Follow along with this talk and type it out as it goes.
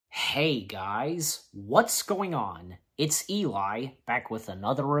Hey guys, what's going on? It's Eli, back with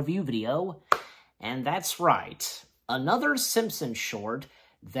another review video, and that's right, another Simpsons short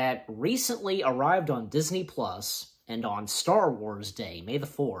that recently arrived on Disney Plus and on Star Wars Day, May the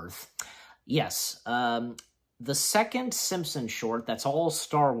 4th. Yes, the second Simpsons short that's all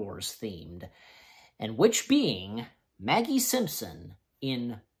Star Wars themed, and which being Maggie Simpson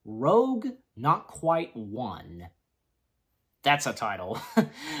in Rogue Not Quite One. That's a title.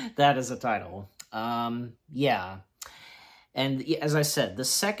 That is a title. Yeah. And as I said, the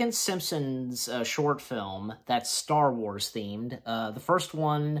second Simpsons short film that's Star Wars themed. The first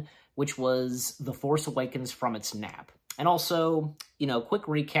one, which was The Force Awakens from its nap. And also, quick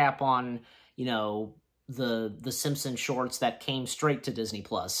recap on, the Simpsons shorts that came straight to Disney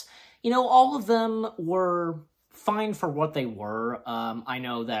Plus. All of them were fine for what they were. I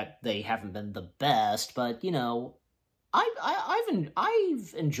know that they haven't been the best, but,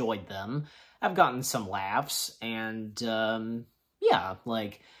 I've enjoyed them. I've gotten some laughs, and, yeah,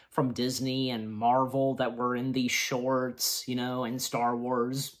 like, from Disney and Marvel that were in these shorts, and Star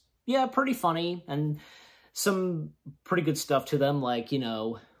Wars. Yeah, pretty funny, and some pretty good stuff to them, like,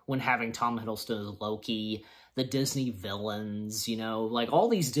 when having Tom Hiddleston as Loki, the Disney villains, like, all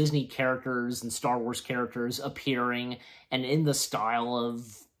these Disney characters and Star Wars characters appearing, and in the style of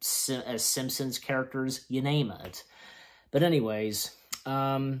as Simpsons characters, you name it. But anyways,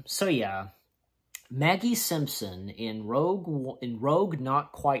 so yeah, Maggie Simpson in Rogue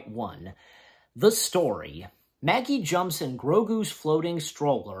Not Quite One. The story. Maggie jumps in Grogu's floating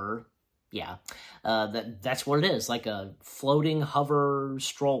stroller. Yeah, that's what it is, like a floating hover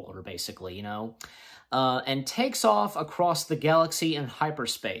stroller, basically, and takes off across the galaxy in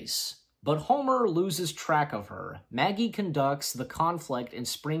hyperspace. But Homer loses track of her. Maggie conducts the conflict in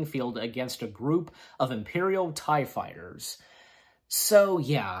Springfield against a group of Imperial TIE fighters. So,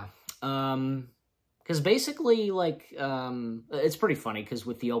 yeah. Because basically, like, it's pretty funny, because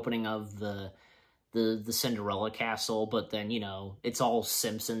with the opening of the Cinderella Castle, but then, it's all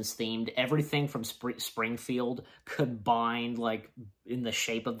Simpsons themed. Everything from Springfield combined, like, in the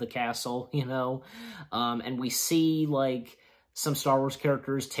shape of the castle, and we see, like, some Star Wars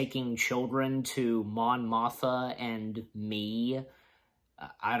characters taking children to Mon Mothma and me.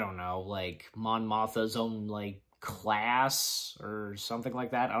 I don't know, like, Mon Mothma's own, like, class or something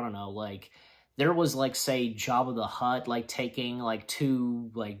like that. I don't know, like, there was, like, say, Jabba the Hutt, like, taking, like,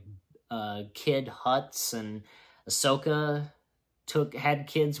 two, like, kid Hutts, and Ahsoka had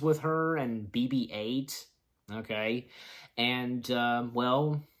kids with her, and BB-8, okay, and,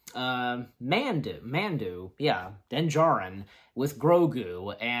 well, Mandu, yeah, Din Djarin with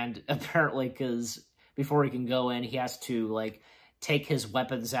Grogu, and apparently, because before he can go in, he has to, like, take his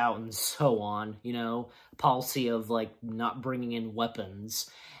weapons out and so on, policy of, like, not bringing in weapons,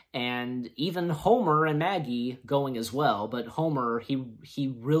 and even Homer and Maggie going as well, but Homer,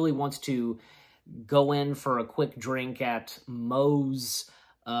 he really wants to go in for a quick drink at Moe's,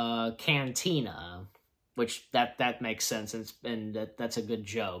 cantina, which that makes sense, and that's a good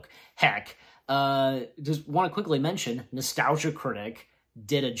joke. Heck, just want to quickly mention, Nostalgia Critic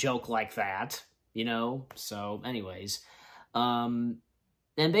did a joke like that, so anyways, and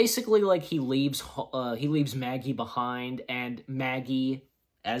basically, like, he leaves Maggie behind, and Maggie,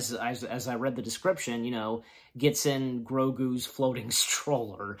 as I read the description, gets in Grogu's floating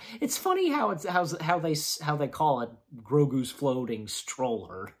stroller. It's funny how they call it Grogu's floating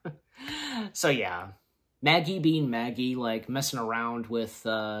stroller. So yeah, Maggie being Maggie, like, messing around with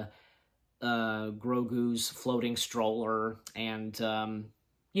Grogu's floating stroller, and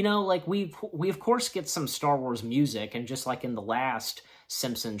like, we of course get some Star Wars music, and just like in the last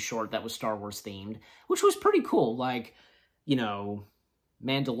Simpsons short that was Star Wars themed, which was pretty cool, like,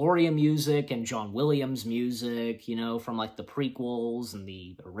 Mandalorian music and John Williams music, from, like, the prequels and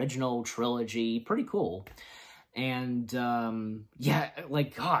the original trilogy. Pretty cool. And, yeah,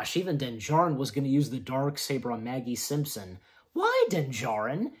 like, gosh, even Din Djarin was going to use the Darksaber on Maggie Simpson. Why Din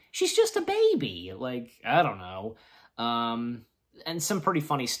Djarin? She's just a baby. Like, I don't know. And some pretty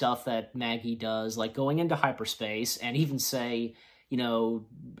funny stuff that Maggie does, like going into hyperspace, and even say,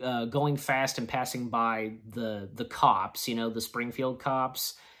 going fast and passing by the cops, the Springfield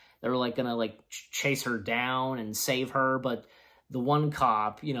cops. They're, like, gonna, like, chase her down and save her, but the one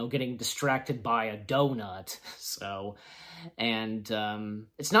cop, getting distracted by a donut. So, and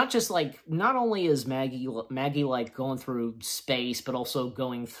it's not just, like, not only is Maggie, like, going through space, but also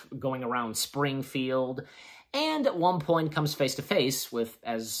going around Springfield, and at one point comes face to face with,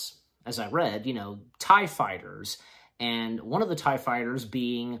 as I read, TIE fighters, and one of the TIE fighters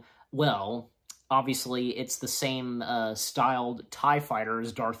being, well, obviously it's the same styled TIE fighter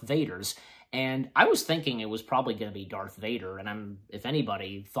as Darth Vader's. And I was thinking it was probably going to be Darth Vader, and if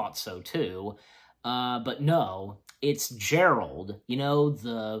anybody, thought so too. But no, it's Gerald, you know,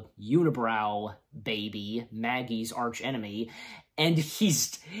 the unibrow baby, Maggie's archenemy, and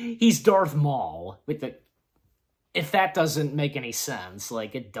he's Darth Maul with the... If that doesn't make any sense,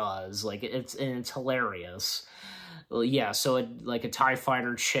 like, it does. Like, it's hilarious. Well, yeah, so like a TIE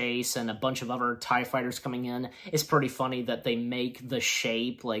fighter chase and a bunch of other TIE fighters coming in. It's pretty funny that they make the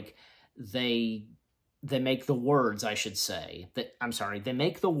shape, like, they make the words, I should say. They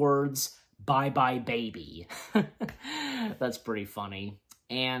make the words, bye-bye baby. That's pretty funny.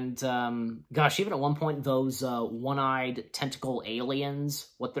 And, gosh, even at one point, those one-eyed tentacle aliens,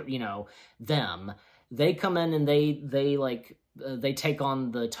 them... They come in and they take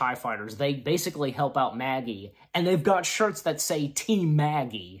on the TIE fighters. They basically help out Maggie, and they've got shirts that say Team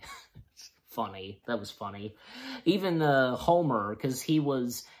Maggie. Funny. That was funny. Even Homer, because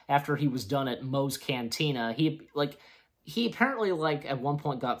after he was done at Moe's Cantina, he apparently, at one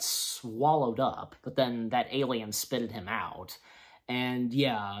point got swallowed up, but then that alien spitted him out. And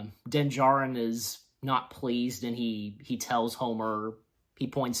yeah, Din Djarin is not pleased, and he tells Homer... He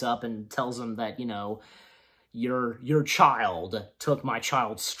points up and tells him that, your child took my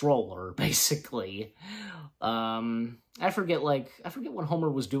child's stroller, basically. I forget what Homer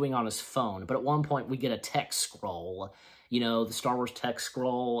was doing on his phone, but at one point we get a text scroll, the Star Wars text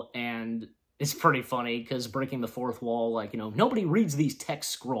scroll, and it's pretty funny, because breaking the fourth wall, nobody reads these text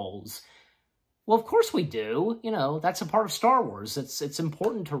scrolls. Well, of course we do, that's a part of Star Wars. It's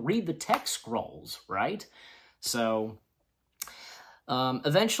important to read the text scrolls, right? So...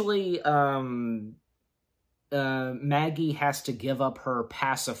 eventually, Maggie has to give up her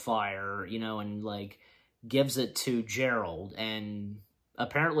pacifier, and, gives it to Gerald, and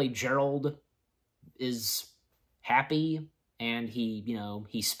apparently Gerald is happy, and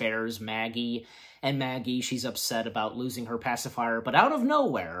he spares Maggie, and Maggie, she's upset about losing her pacifier, but out of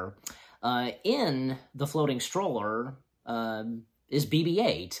nowhere, in the floating stroller, is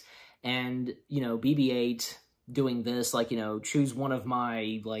BB-8, and, BB-8... doing this, choose one of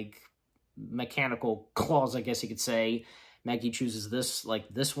my, mechanical claws, I guess you could say. Maggie chooses this,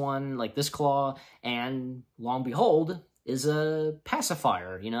 this one, this claw, and lo and behold, is a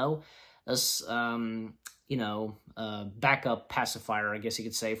pacifier, This, backup pacifier, I guess you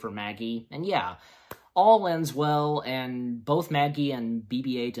could say, for Maggie. And yeah, all ends well, and both Maggie and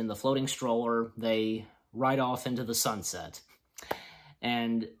BB-8 in the floating stroller, they ride off into the sunset.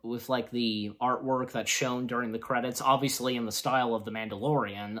 And with, the artwork that's shown during the credits, obviously in the style of The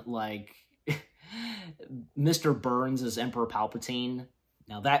Mandalorian, Mr. Burns is Emperor Palpatine.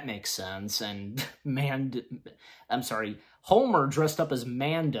 Now that makes sense, and Homer dressed up as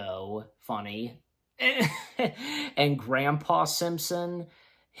Mando, funny. And Grandpa Simpson,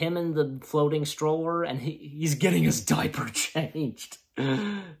 him in the floating stroller, and he's getting his diaper changed.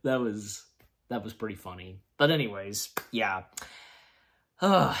 That was pretty funny. But anyways, yeah.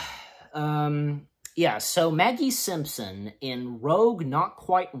 Yeah, so Maggie Simpson in Rogue Not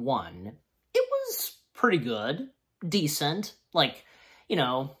Quite One, it was pretty good, decent,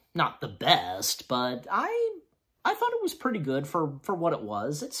 not the best, but I thought it was pretty good for what it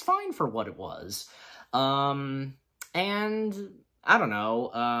was. It's fine for what it was. And I don't know,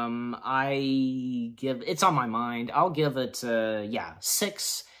 it's on my mind, I'll give it,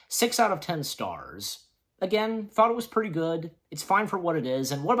 6 out of 10 stars. Again, thought it was pretty good. It's fine for what it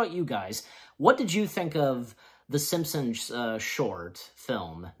is. And what about you guys? What did you think of the Simpsons short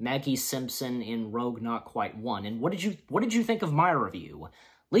film, Maggie Simpson in Rogue Not Quite One? And what did you think of my review?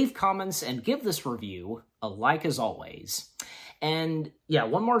 Leave comments and give this review a like as always. And yeah,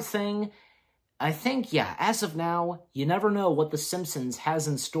 one more thing. I think, as of now, you never know what the Simpsons has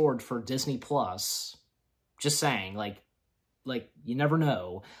in store for Disney Plus. Just saying, you never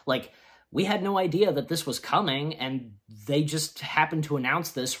know. We had no idea that this was coming, and they just happened to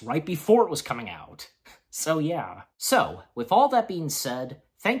announce this right before it was coming out. So, yeah. So, with all that being said,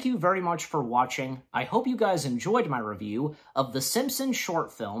 thank you very much for watching. I hope you guys enjoyed my review of the Simpsons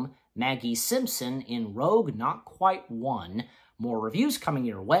short film, Maggie Simpson in Rogue Not Quite One. More reviews coming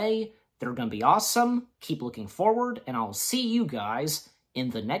your way. They're going to be awesome. Keep looking forward, and I'll see you guys in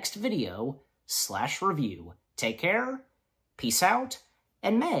the next video/review. Take care, peace out,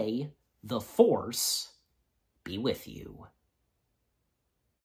 and may the Force be with you.